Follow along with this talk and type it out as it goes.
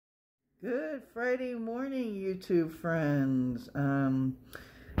Good Friday morning, YouTube friends.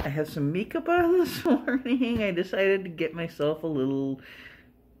 I have some makeup on this morning. I decided to get myself a little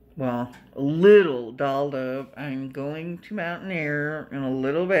dolled up. I'm going to Mountain Air in a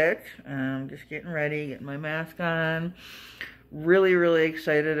little bit. Just getting ready, getting my mask on. Really, really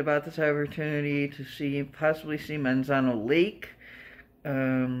excited about this opportunity to possibly see Manzano Lake.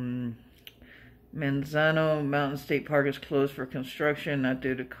 Manzano Mountain State Park is closed for construction, not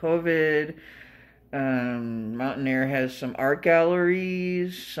due to COVID. Mountain Air has some art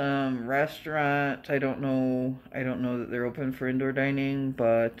galleries, some restaurants. I don't know that they're open for indoor dining,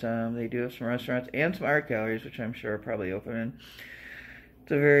 but they do have some restaurants and some art galleries, which I'm sure are probably open.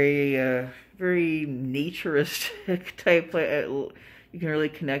 It's a very naturistic type place. You can really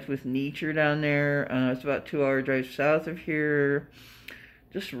connect with nature down there. It's about a 2-hour drive south of here.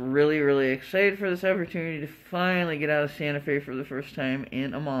 Just really, really excited for this opportunity to finally get out of Santa Fe for the first time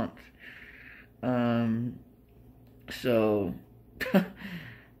in a month. So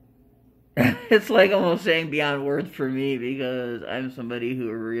it's like almost saying beyond words for me, because I'm somebody who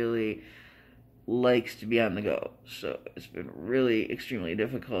really likes to be on the go. So it's been really extremely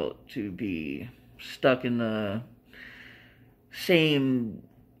difficult to be stuck in the same,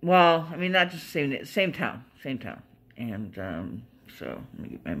 not just same town. And so let me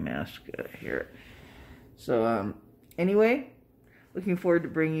get my mask here. So anyway, looking forward to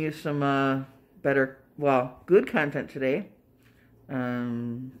bringing you some good content today.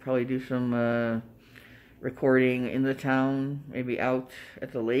 Probably do some recording in the town, maybe out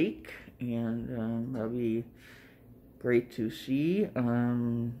at the lake, and that'll be great to see.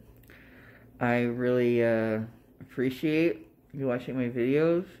 I really appreciate you watching my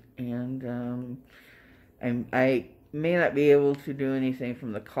videos, and I may not be able to do anything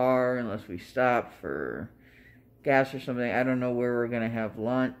from the car unless we stop for gas or something. I don't know where we're gonna have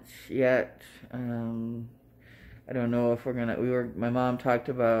lunch yet. I don't know if my mom talked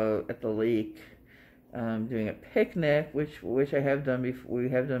about at the lake doing a picnic, which we have done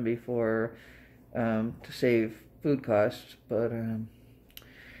before to save food costs. But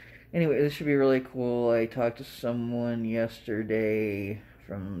anyway, this should be really cool. I talked to someone yesterday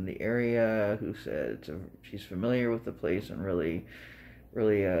from the area who said she's familiar with the place and really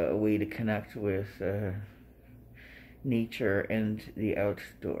a way to connect with nature and the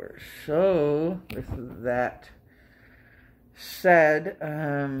outdoors. So with that said,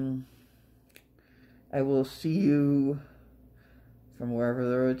 I will see you from wherever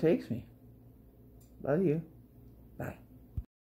the road takes me. Love you.